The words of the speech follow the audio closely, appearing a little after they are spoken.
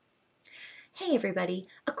Hey everybody,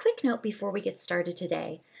 a quick note before we get started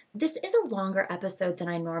today. This is a longer episode than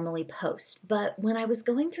I normally post, but when I was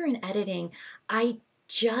going through and editing, I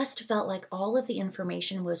just felt like all of the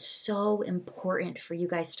information was so important for you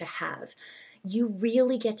guys to have. You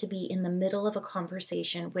really get to be in the middle of a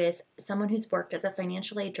conversation with someone who's worked as a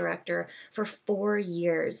financial aid director for 4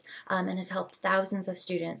 years and has helped thousands of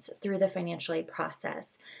students through the financial aid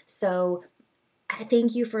process. So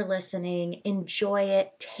thank you for listening. Enjoy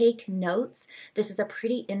it. Take notes. This is a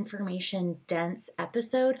pretty information dense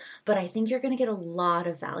episode, but I think you're going to get a lot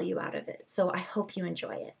of value out of it. So I hope you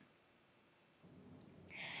enjoy it.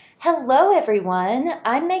 Hello, everyone.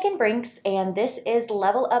 I'm Megan Brinks, and this is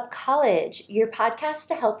Level Up College, your podcast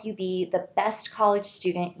to help you be the best college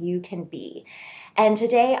student you can be. And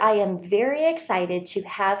today I am very excited to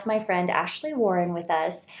have my friend Ashley Warren with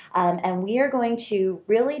us, and we are going to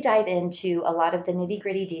really dive into a lot of the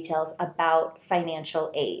nitty-gritty details about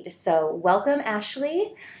financial aid. So welcome,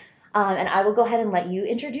 Ashley, and I will go ahead and let you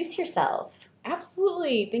introduce yourself.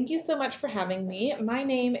 Absolutely. Thank you so much for having me. My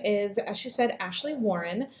name is, as she said, Ashley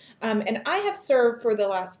Warren, and I have served for the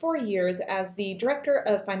last 4 years as the Director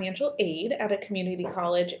of Financial Aid at a community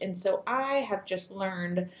college. And so I have just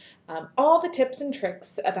learned all the tips and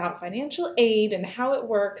tricks about financial aid and how it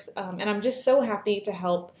works. And I'm just so happy to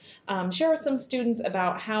help share with some students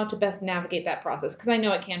about how to best navigate that process because I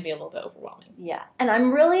know it can be a little bit overwhelming. Yeah, and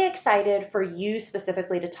I'm really excited for you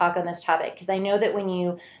specifically to talk on this topic because I know that when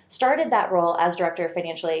you started that role as Director of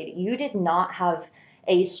Financial Aid, you did not have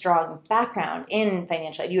a strong background in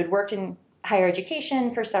financial aid. You had worked in higher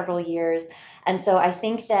education for several years, and so I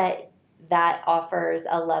think that offers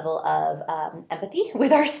a level of empathy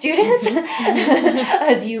with our students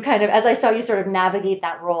as I saw you sort of navigate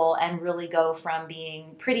that role and really go from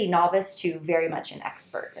being pretty novice to very much an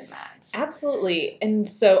expert in that. Absolutely. And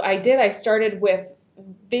so I started with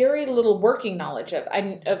very little working knowledge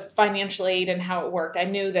of financial aid and how it worked. I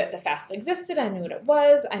knew that the FAFSA existed. I knew what it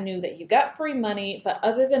was. I knew that you got free money. But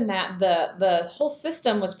other than that, the whole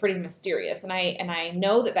system was pretty mysterious. And I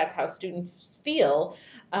know that that's how students feel.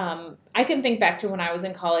 I can think back to when I was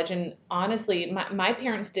in college, and honestly, my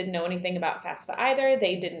parents didn't know anything about FAFSA either.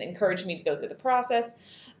 They didn't encourage me to go through the process.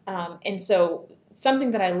 And so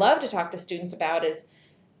something that I love to talk to students about is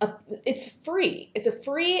it's free. It's a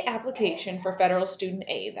free application for federal student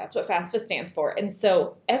aid. That's what FAFSA stands for. And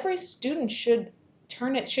so every student should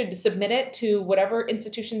submit it to whatever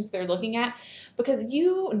institutions they're looking at because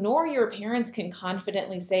you nor your parents can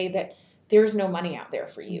confidently say that there's no money out there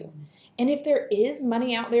for you. And if there is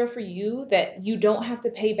money out there for you that you don't have to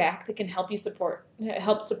pay back that can help support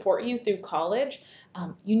you through college,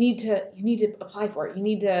 you need to apply for it. You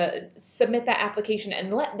need to submit that application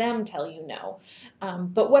and let them tell you no.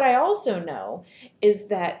 But what I also know is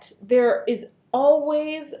that there is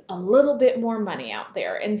always a little bit more money out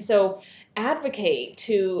there, and so advocate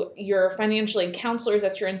to your financial aid counselors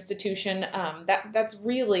at your institution. That's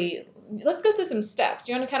really. Let's go through some steps.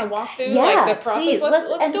 Do you want to kind of walk through like the process? Please. Let's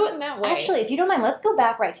go it in that way. Actually, if you don't mind, let's go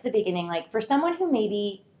back right to the beginning. Like for someone who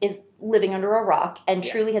maybe is living under a rock and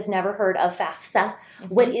truly has never heard of FAFSA,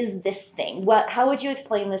 what is this thing? How would you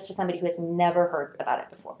explain this to somebody who has never heard about it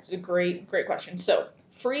before? It's a great question. So,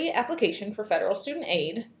 free application for federal student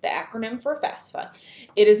aid, the acronym for FAFSA.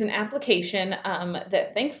 It is an application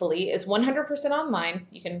that thankfully is 100% online.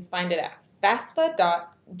 You can find it at FAFSA.gov,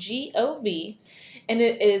 and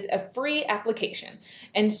it is a free application.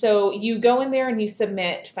 And so you go in there and you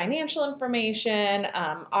submit financial information.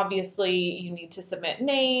 Obviously, you need to submit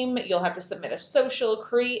name. You'll have to submit a social,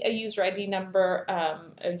 create a user ID number,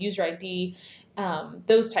 a user ID,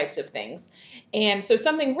 those types of things. And so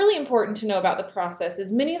something really important to know about the process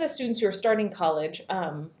is many of the students who are starting college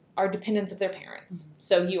are dependents of their parents.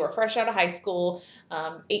 So you are fresh out of high school,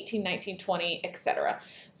 18, 19, 20, etc.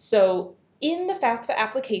 So in the FAFSA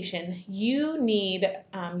application, you need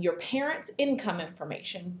your parents' income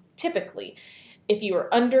information, typically, if you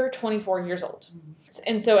are under 24 years old.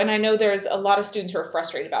 And I know there's a lot of students who are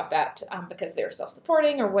frustrated about that because they're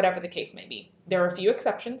self-supporting or whatever the case may be. There are a few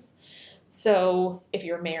exceptions. So if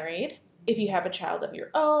you're married, if you have a child of your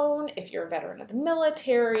own, if you're a veteran of the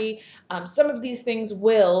military, some of these things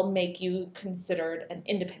will make you considered an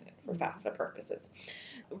independent for FAFSA purposes.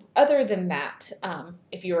 Other than that,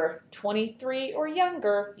 if you're 23 or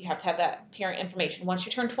younger, you have to have that parent information. Once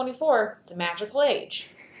you turn 24, it's a magical age.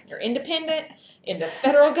 You're independent in the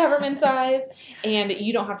federal government's eyes, and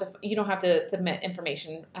you don't have to submit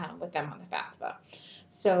information with them on the FAFSA.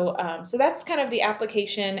 So that's kind of the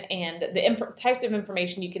application and the types of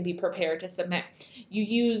information you can be prepared to submit. You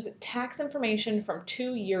use tax information from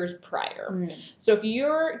 2 years prior. So if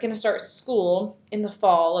you're going to start school in the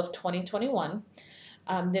fall of 2021,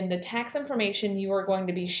 then the tax information you are going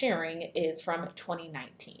to be sharing is from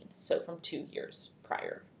 2019, so from 2 years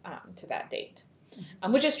prior to that date.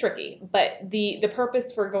 Which is tricky, but the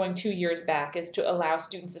purpose for going 2 years back is to allow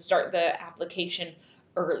students to start the application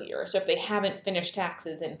earlier. So if they haven't finished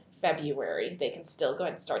taxes in February, they can still go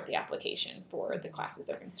ahead and start the application for the classes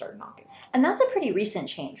they're going to start in August. And that's a pretty recent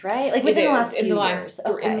change, right? Like within the last few years.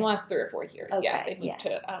 In the last 3 or 4 years, Okay, yeah, they moved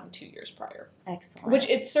to 2 years prior. Excellent. Which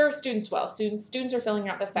it serves students well. Students are filling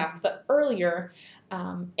out the FAFSA earlier,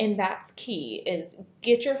 and that's key, is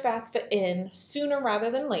get your FAFSA in sooner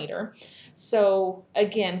rather than later. So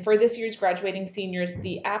again, for this year's graduating seniors,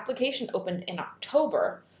 the application opened in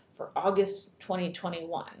October for August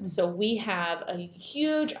 2021. So we have a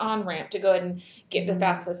huge on-ramp to go ahead and get the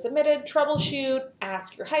FAFSA submitted, troubleshoot,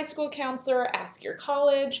 ask your high school counselor, ask your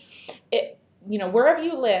college. Wherever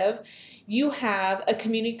you live, you have a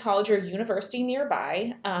community college or university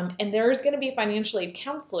nearby, and there's going to be financial aid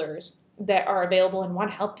counselors that are available and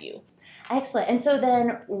want to help you. Excellent. And so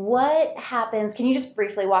then what happens, can you just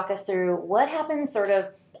briefly walk us through what happens sort of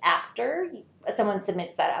after someone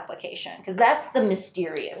submits that application? Because that's the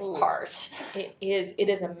mysterious part. It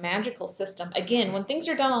is a magical system. Again, when things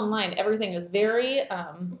are done online, everything is very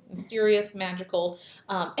mysterious, magical,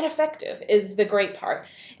 and effective is the great part.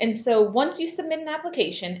 And so once you submit an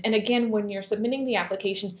application, and again, when you're submitting the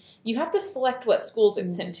application, you have to select what schools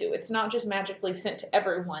it's sent to. It's not just magically sent to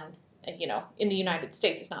everyone. In the United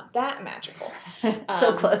States, it's not that magical.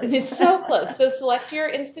 So close. It's so close. So select your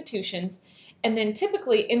institutions, and then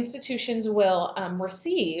typically institutions will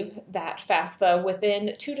receive that FAFSA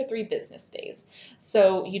within 2 to 3 business days.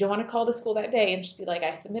 So you don't want to call the school that day and just be like,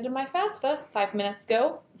 I submitted my FAFSA 5 minutes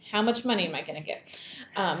ago. How much money am I going to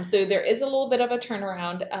get? So there is a little bit of a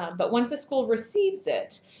turnaround, but once the school receives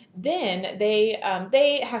it, then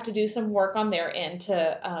they have to do some work on their end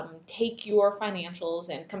to take your financials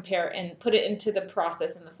and compare and put it into the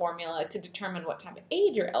process and the formula to determine what type of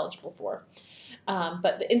aid you're eligible for.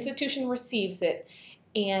 But the institution receives it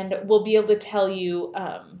and will be able to tell you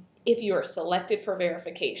if you are selected for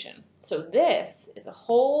verification. So this is a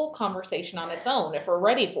whole conversation on its own if we're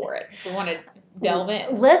ready for it, if we want to delve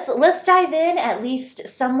in. Let's dive in at least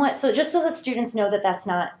somewhat, so just so that students know that that's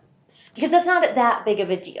not, because that's not that big of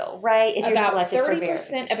a deal, right? If you're selected for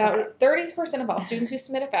verification. About 30% of all students who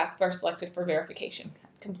submit a FAFSA are selected for verification.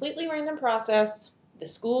 Completely random process. The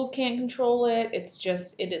school can't control it.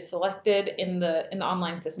 It is selected in the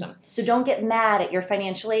online system. So don't get mad at your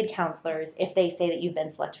financial aid counselors if they say that you've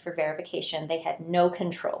been selected for verification. They had no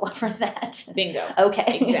control over that. Bingo.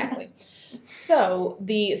 Okay. Exactly. So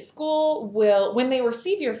the school will, when they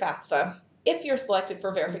receive your FAFSA, if you're selected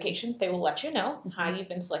for verification, they will let you know how you've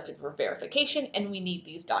been selected for verification, and we need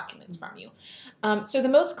these documents from you. So the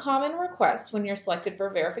most common request when you're selected for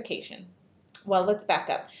verification, well, let's back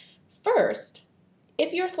up. First,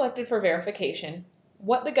 if you're selected for verification,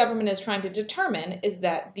 what the government is trying to determine is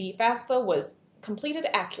that the FAFSA was completed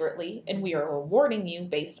accurately, and we are rewarding you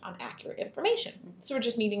based on accurate information. So we're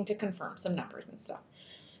just needing to confirm some numbers and stuff.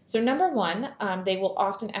 So number one, they will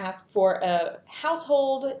often ask for a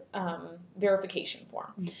household verification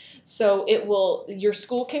form. So your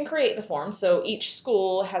school can create the form. So each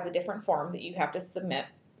school has a different form that you have to submit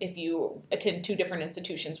if you attend 2 different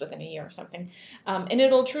institutions within a year or something. And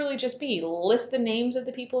it'll truly just be list the names of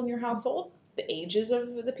the people in your household, the ages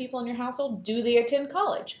of the people in your household, do they attend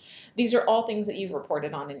college? These are all things that you've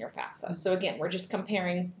reported on in your FAFSA. So again, we're just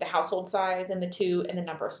comparing the household size and the 2 and the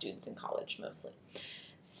number of students in college mostly.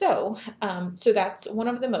 So that's one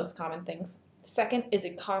of the most common things. Second is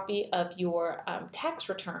a copy of your tax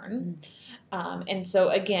return. And so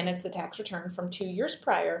again, it's the tax return from 2 years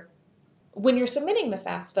prior. When you're submitting the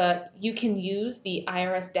FAFSA, you can use the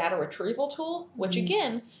IRS data retrieval tool, which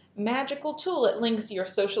again, magical tool. It links your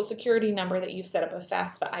social security number that you've set up a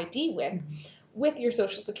FAFSA ID with your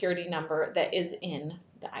social security number that is in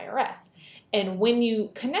the IRS. And when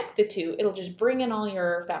you connect the two, it'll just bring in all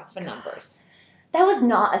your FAFSA numbers. That was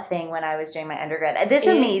not a thing when I was doing my undergrad. This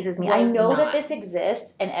amazes me. I know that this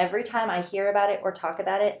exists, and every time I hear about it or talk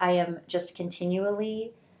about it, I am just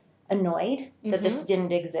continually annoyed that this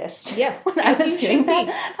didn't exist. Yes, when I was doing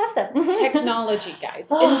that. Technology,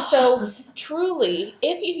 guys. And so truly,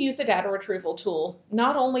 if you use the data retrieval tool,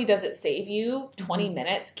 not only does it save you 20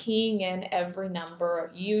 minutes keying in every number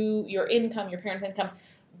of your income, your parents' income,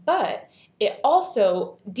 but it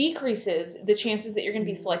also decreases the chances that you're going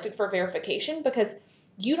to be selected for verification, because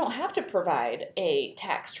you don't have to provide a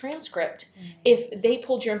tax transcript. If they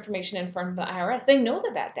pulled your information in front of the IRS, they know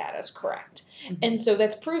that that data is correct. And so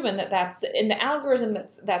that's proven that that's in the algorithm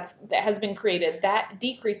that has been created, that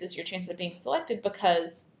decreases your chance of being selected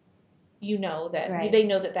because you know that Right. they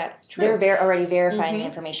know that that's true. They're already verifying the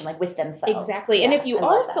information, like with themselves. Exactly. And Yeah, if you I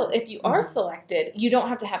are love that. if you are selected, you don't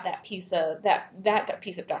have to have that piece of that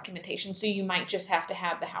piece of documentation. So you might just have to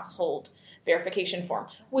have the household verification form,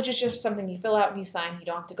 which is just something you fill out and you sign. You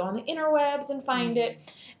don't have to go on the interwebs and find it.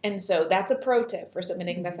 And so that's a pro tip for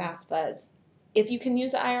submitting the FAFSA. If you can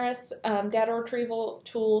use the IRS data retrieval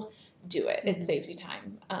tool, do it. It saves you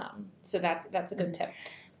time. So that's a good tip.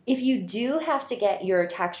 If you do have to get your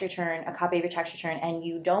tax return, a copy of your tax return, and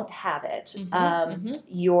you don't have it,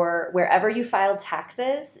 your wherever you filed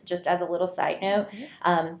taxes, just as a little side note,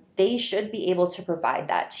 they should be able to provide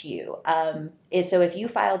that to you. So if you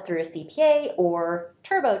filed through a CPA or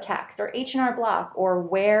TurboTax or H&R Block or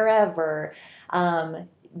wherever,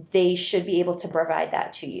 they should be able to provide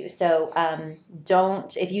that to you. So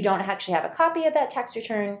if you don't actually have a copy of that tax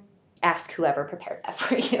return, ask whoever prepared that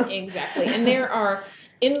for you. Exactly. And there are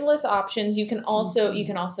endless options. You can also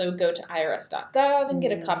go to irs.gov and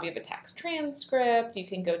get a copy of a tax transcript. You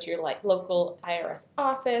can go to your local IRS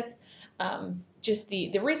office. Just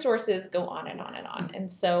the resources go on and on and on.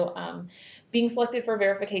 And so being selected for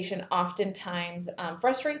verification oftentimes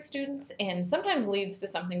frustrates students and sometimes leads to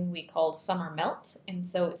something we call summer melt. And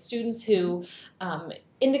so it's students who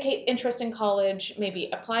indicate interest in college, maybe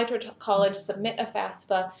apply to a college, submit a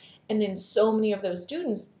FAFSA, and then so many of those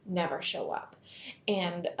students never show up.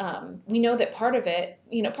 And we know that part of it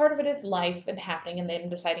is life and happening and them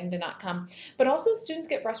deciding to not come. But also students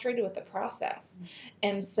get frustrated with the process.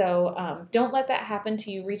 And so don't let that happen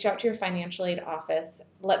to you. Reach out to your financial aid office.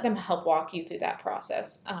 Let them help walk you through that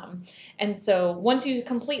process. And so once you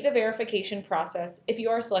complete the verification process, if you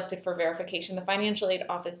are selected for verification, the financial aid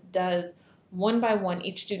office does one by one,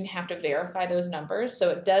 each student have to verify those numbers. So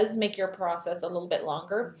it does make your process a little bit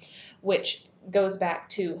longer, which goes back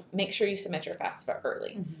to make sure you submit your FAFSA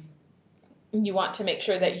early. You want to make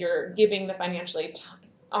sure that you're giving the financial aid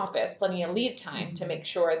office plenty of lead time to make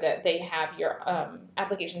sure that they have your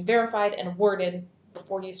application verified and worded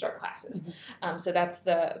before you start classes. So that's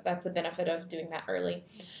the benefit of doing that early.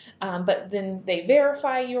 But then they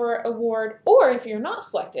verify your award, or if you're not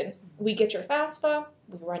selected, we get your FAFSA,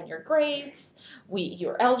 we run your grades,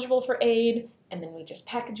 you're eligible for aid, and then we just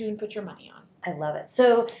package you and put your money on. I love it.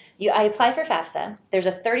 So I apply for FAFSA. There's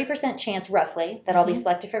a 30% chance roughly that I'll be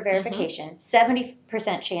selected for verification,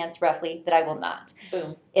 70% chance roughly that I will not.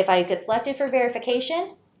 Boom. If I get selected for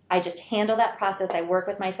verification, I just handle that process. I work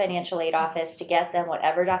with my financial aid office to get them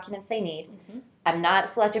whatever documents they need. I'm not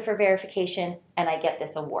selected for verification, and I get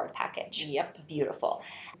this award package. Yep. Beautiful.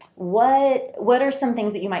 What are some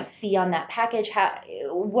things that you might see on that package?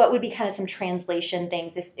 What would be kind of some translation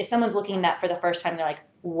things if someone's looking at that for the first time, they're like,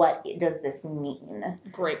 what does this mean?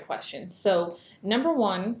 Great question. So number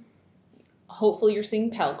one, hopefully you're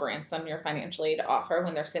seeing Pell Grants on your financial aid offer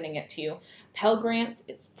when they're sending it to you. Pell Grants,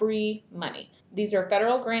 it's free money. These are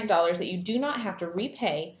federal grant dollars that you do not have to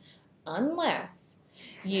repay unless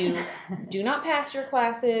you do not pass your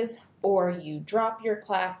classes or you drop your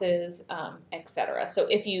classes, etc. So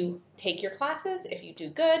if you take your classes, if you do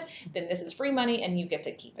good, then this is free money and you get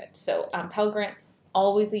to keep it. So Pell Grants,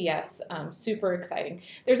 always a yes. Super exciting.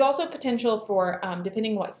 There's also potential for,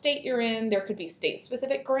 depending what state you're in, there could be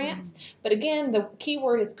state-specific grants. But again, the key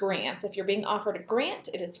word is grants. If you're being offered a grant,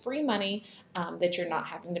 it is free money that you're not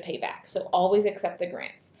having to pay back. So always accept the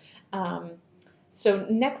grants. So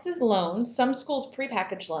next is loans. Some schools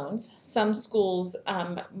prepackage loans. Some schools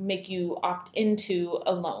make you opt into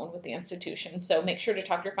a loan with the institution. So make sure to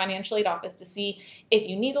talk to your financial aid office to see if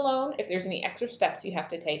you need a loan, if there's any extra steps you have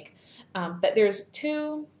to take. But there's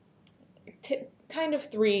kind of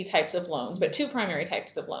three types of loans, but two primary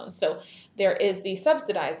types of loans. So there is the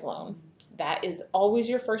subsidized loan. That is always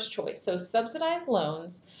your first choice. So subsidized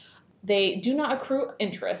loans, they do not accrue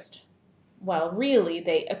interest. Well, really,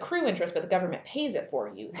 they accrue interest, but the government pays it for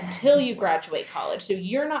you until you graduate college. So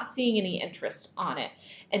you're not seeing any interest on it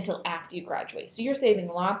until after you graduate. So you're saving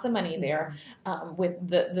lots of money there with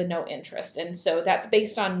the no interest. And so that's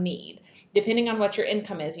based on need. Depending on what your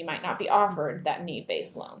income is, you might not be offered that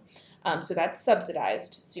need-based loan. So that's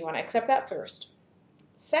subsidized. So you want to accept that first.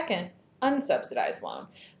 Second, unsubsidized loan.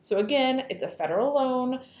 So again, it's a federal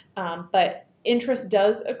loan, but interest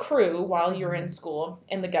does accrue while you're in school,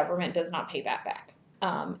 and the government does not pay that back.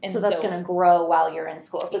 And so that's going to grow while you're in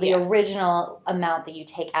school. So the Yes. original amount that you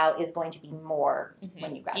take out is going to be more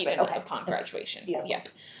when you graduate. Even upon graduation. Yep.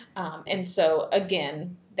 And so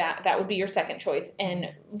again, that would be your second choice.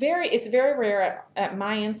 And it's very rare at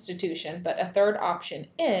my institution, but a third option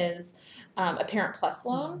is a Parent Plus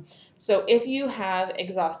loan. So if you have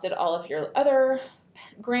exhausted all of your other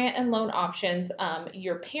grant and loan options,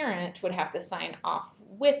 your parent would have to sign off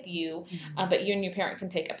with you, but you and your parent can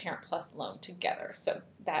take a Parent Plus loan together. So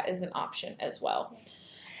that is an option as well.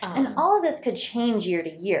 And all of this could change year to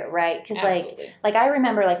year, right? Because like I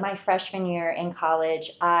remember like my freshman year in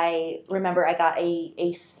college, I remember I got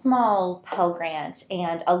a small Pell Grant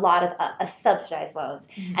and a lot of subsidized loans.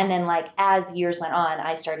 And then like as years went on,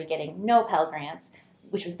 I started getting no Pell Grants,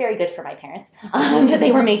 which was very good for my parents, that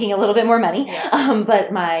they were making a little bit more money.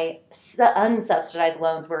 But my unsubsidized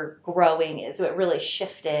loans were growing, so it really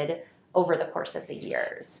shifted over the course of the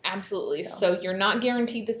years. Absolutely. So you're not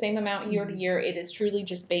guaranteed the same amount year to year. It is truly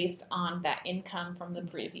just based on that income from the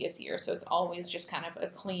previous year. So it's always just kind of a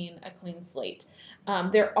clean slate.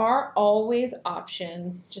 There are always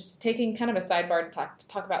options, just taking kind of a sidebar to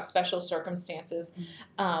talk about special circumstances.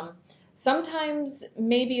 Sometimes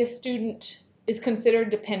maybe a student is considered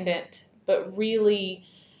dependent, but really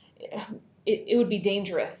it would be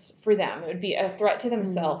dangerous for them. It would be a threat to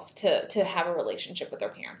themselves to have a relationship with their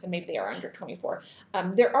parents, and maybe they are under 24.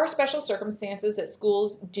 There are special circumstances that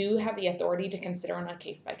schools do have the authority to consider on a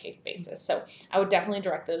case-by-case basis. So I would definitely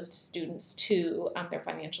direct those students to their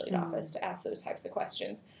financial aid office to ask those types of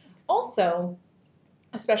questions. Also,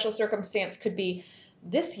 a special circumstance could be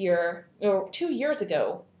this year or 2 years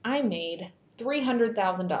ago, I made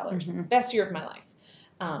 $300,000, best year of my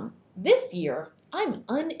life. This year, I'm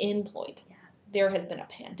unemployed. There has been a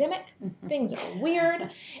pandemic, things are weird,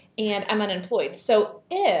 and I'm unemployed. So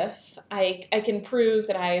if I can prove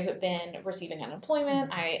that I've been receiving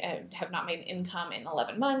unemployment, I have not made income in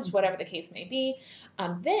 11 months, whatever the case may be,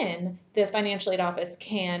 then the financial aid office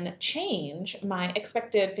can change my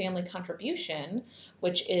expected family contribution,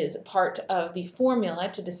 which is part of the formula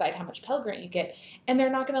to decide how much Pell Grant you get, and they're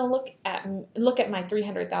not going to look at my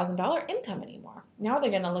 $300,000 income anymore. Now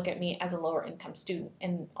they're going to look at me as a lower income student,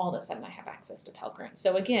 and all of a sudden I have access to Pell Grant.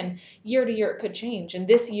 So again, year to year it could change, and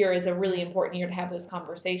this year is a really important year to have those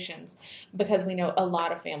conversations because we know a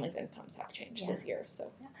lot of families' incomes have changed this year.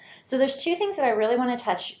 So there's two things that I really want to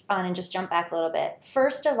touch on and just jump back a little bit.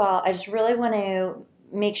 First of all, I just really want to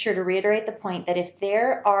make sure to reiterate the point that if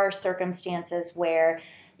there are circumstances where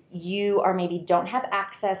you are maybe don't have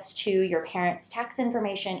access to your parents' tax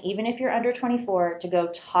information, even if you're under 24, to go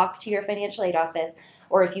talk to your financial aid office,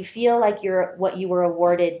 or if you feel like what you were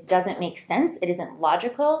awarded doesn't make sense, it isn't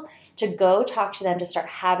logical, to go talk to them, to start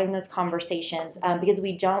having those conversations, because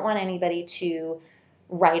we don't want anybody to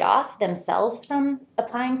write off themselves from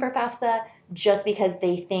applying for FAFSA just because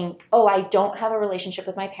they think, oh, I don't have a relationship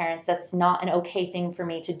with my parents. That's not an okay thing for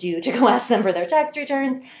me to do, to go ask them for their tax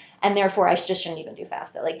returns, and therefore I just shouldn't even do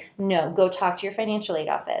FAFSA. Like, no, go talk to your financial aid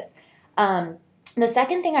office. The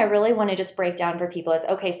second thing I really want to just break down for people is,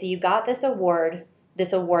 okay, so you got this award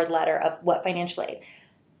letter of what financial aid.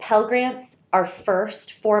 Pell Grants are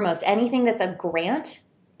first, foremost. Anything that's a grant,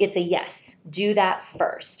 it's a yes. Do that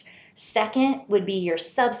first. Second would be your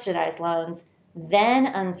subsidized loans, then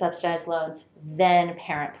unsubsidized loans, then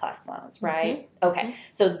Parent Plus loans, right? Okay,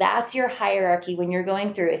 so that's your hierarchy when you're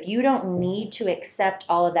going through. If you don't need to accept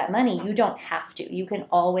all of that money, you don't have to. You can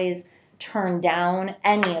always turn down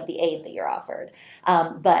any of the aid that you're offered.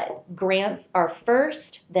 But grants are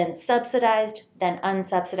first, then subsidized, then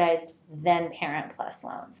unsubsidized, then Parent Plus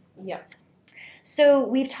loans. Yep. So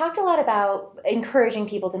we've talked a lot about encouraging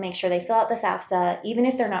people to make sure they fill out the FAFSA, even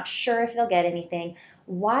if they're not sure if they'll get anything.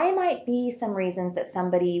 Why might be some reasons that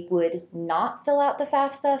somebody would not fill out the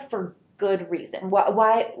FAFSA for good reason?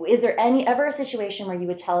 Why is there ever a situation where you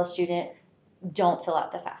would tell a student, don't fill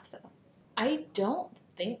out the FAFSA? I don't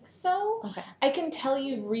think so. Okay. I can tell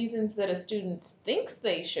you reasons that a student thinks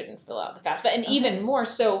they shouldn't fill out the FAFSA, and even more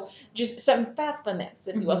so, just some FAFSA myths,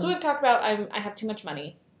 if you will. So we've talked about I have too much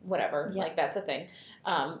money, whatever, like that's a thing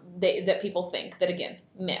that people think that, again,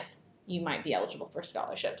 myth. You might be eligible for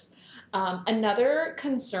scholarships. Another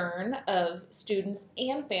concern of students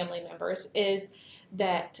and family members is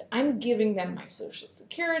that I'm giving them my social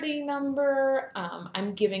security number,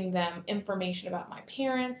 I'm giving them information about my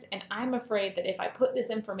parents, and I'm afraid that if I put this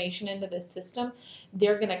information into this system,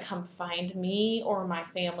 they're going to come find me or my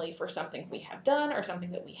family for something we have done or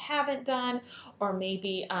something that we haven't done, or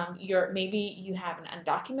maybe you have an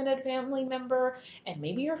undocumented family member, and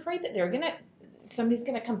maybe you're afraid that they're going to somebody's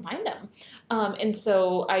going to come find them. And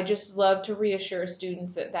so I just love to reassure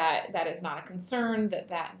students that is not a concern,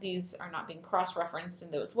 that these are not being cross-referenced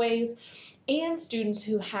in those ways. And students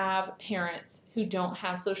who have parents who don't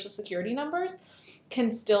have social security numbers can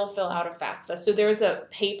still fill out a FAFSA. So there's a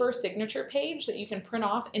paper signature page that you can print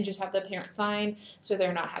off and just have the parent sign, so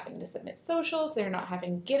they're not having to submit socials, they're not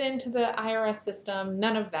having to get into the IRS system,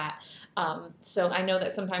 none of that. So I know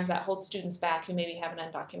that sometimes that holds students back who maybe have an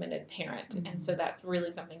undocumented parent. Mm-hmm. And so that's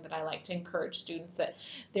really something that I like to encourage students, that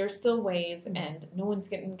there's still ways, mm-hmm. and no one's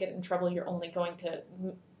get in trouble. You're only going to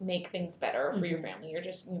make things better for mm-hmm. your family. You're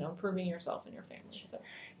just, improving yourself and your family. So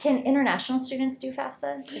can international students do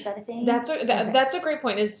FAFSA? Is that a thing? That's a great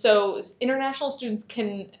point. So international students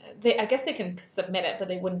I guess they can submit it, but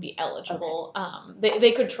they wouldn't be eligible. Okay.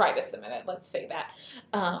 They could try to submit it, let's say that.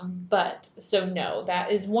 But so no,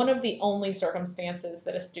 that is one of the only circumstances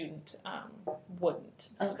that a student wouldn't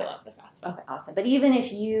fill out the FAFSA. Okay, awesome. But even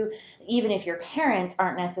if your parents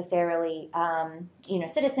aren't necessarily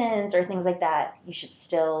citizens or things like that, you should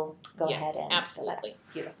still go ahead and absolutely. Fill that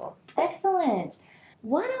out. Beautiful. Excellent.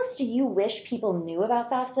 What else do you wish people knew about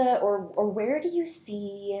FAFSA, or where do you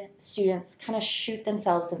see students kind of shoot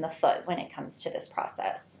themselves in the foot when it comes to this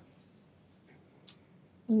process?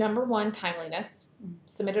 Number one, timeliness.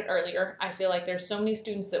 Submit it earlier. I feel like there's so many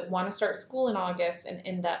students that want to start school in August and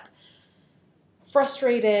end up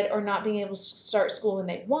frustrated or not being able to start school when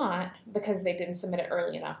they want because they didn't submit it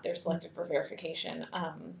early enough. They're selected for verification.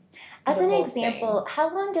 As an example,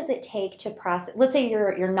 how long does it take to process? Let's say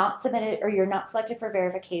you're not submitted or you're not selected for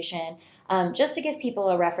verification. Just to give people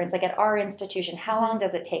a reference, like at our institution, how long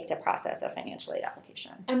does it take to process a financial aid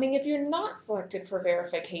application? I mean, if you're not selected for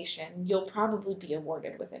verification, you'll probably be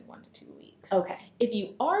awarded within 1 to 2 weeks. Okay. If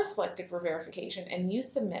you are selected for verification and you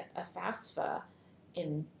submit a FAFSA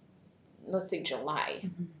in, let's say, July,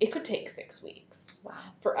 mm-hmm. it could take 6 weeks. Wow.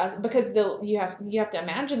 For us, because you have to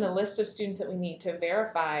imagine the list of students that we need to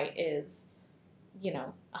verify is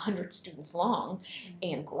 100 students long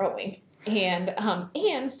and growing. And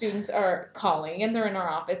students are calling and they're in our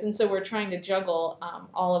office, and so we're trying to juggle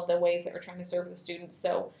all of the ways that we're trying to serve the students.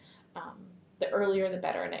 So the earlier the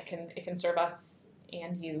better, and it can serve us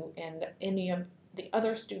and you and any of the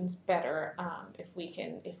other students better if we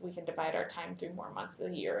can divide our time through more months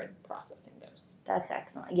of the year and processing those. That's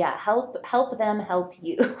excellent. Yeah, help them help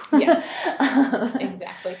you. Yeah,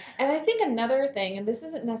 exactly. And I think another thing, and this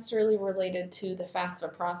isn't necessarily related to the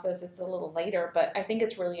FAFSA process, it's a little later, but I think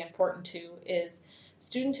it's really important too, is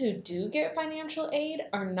students who do get financial aid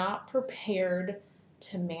are not prepared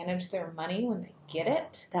to manage their money when they get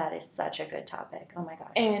it. That is such a good topic. Oh my gosh.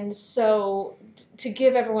 And so to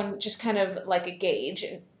give everyone just kind of like a gauge,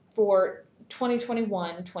 for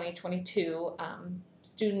 2021, 2022,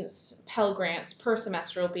 students' Pell Grants per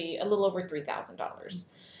semester will be a little over $3,000.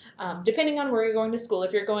 Depending on where you're going to school,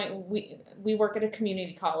 if you're going, we work at a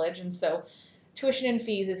community college, and so tuition and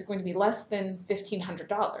fees is going to be less than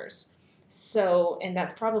 $1,500. So, and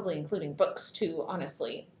that's probably including books too,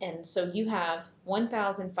 honestly. And so you have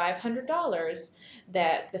 $1,500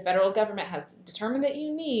 that the federal government has determined that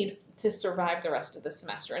you need to survive the rest of the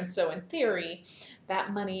semester. And so in theory,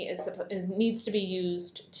 that money needs to be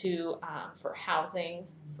used to for housing,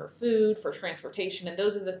 for food, for transportation, and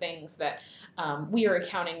those are the things that we are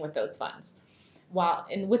accounting with those funds.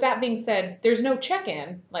 And with that being said, there's no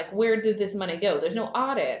check-in, like where did this money go? There's no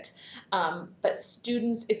audit. But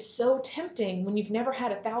students, it's so tempting when you've never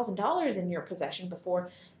had $1,000 in your possession before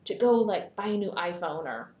to go like buy a new iPhone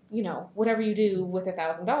or, whatever you do with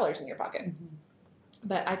 $1,000 in your pocket. Mm-hmm.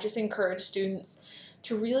 But I just encourage students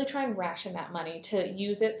to really try and ration that money, to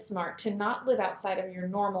use it smart, to not live outside of your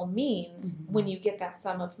normal means mm-hmm. when you get that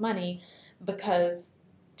sum of money, because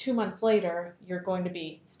 2 months later, you're going to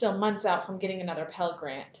be still months out from getting another Pell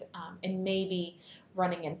Grant and maybe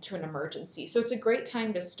running into an emergency. So it's a great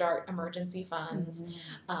time to start emergency funds,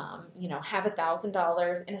 mm-hmm. Have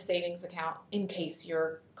 $1,000 in a savings account in case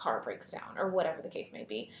your car breaks down or whatever the case may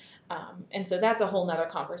be. And so that's a whole nother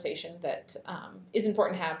conversation that is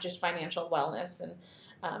important to have, just financial wellness and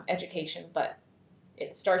education. But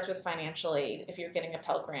it starts with financial aid. If you're getting a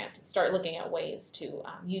Pell Grant, start looking at ways to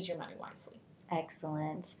use your money wisely.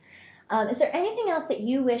 Excellent. Is there anything else that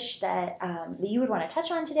you wish that you would want to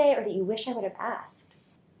touch on today, or that you wish I would have asked?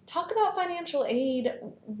 Talk about financial aid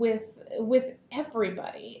with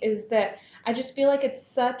everybody. Is that I just feel like it's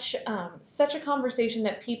such a conversation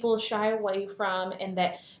that people shy away from, and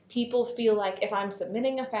that people feel like if I'm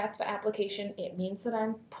submitting a FAFSA application, it means that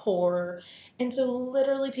I'm poor, and so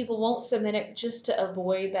literally people won't submit it just to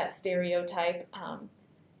avoid that stereotype.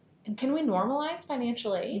 And can we normalize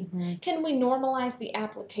financial aid? Mm-hmm. Can we normalize the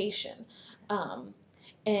application?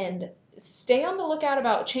 And stay on the lookout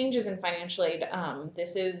about changes in financial aid.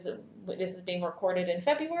 This is being recorded in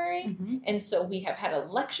February, and so we have had an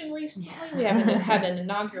election recently. We haven't had an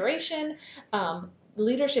inauguration.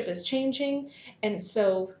 Leadership is changing, and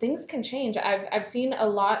so things can change. I've seen a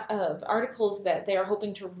lot of articles that they are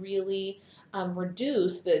hoping to really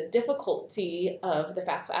reduce the difficulty of the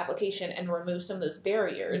FAFSA application and remove some of those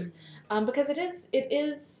barriers, because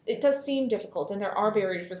it does seem difficult, and there are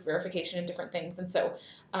barriers with verification and different things. And so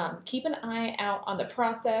keep an eye out on the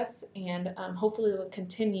process, and hopefully it'll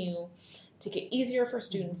continue to get easier for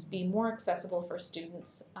students, be more accessible for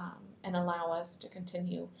students, and allow us to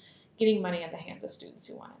continue getting money in the hands of students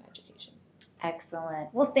who want an education.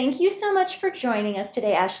 Excellent. Well, thank you so much for joining us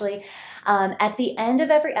today, Ashley. At the end of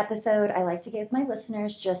every episode, I like to give my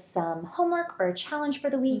listeners just some homework or a challenge for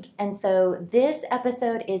the week. And so this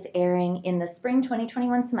episode is airing in the spring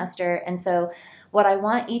 2021 semester. And so what I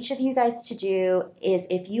want each of you guys to do is,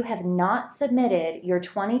 if you have not submitted your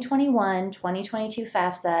 2021-2022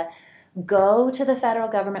 FAFSA, go to the federal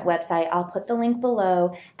government website. I'll put the link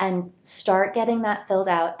below, and start getting that filled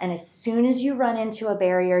out. And as soon as you run into a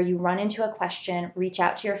barrier, you run into a question, reach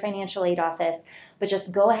out to your financial aid office. But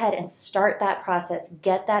just go ahead and start that process.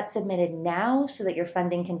 Get that submitted now so that your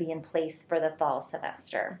funding can be in place for the fall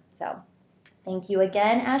semester. So thank you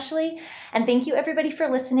again, Ashley. And thank you, everybody, for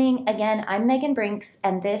listening. Again, I'm Megan Brinks,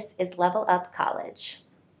 and this is Level Up College.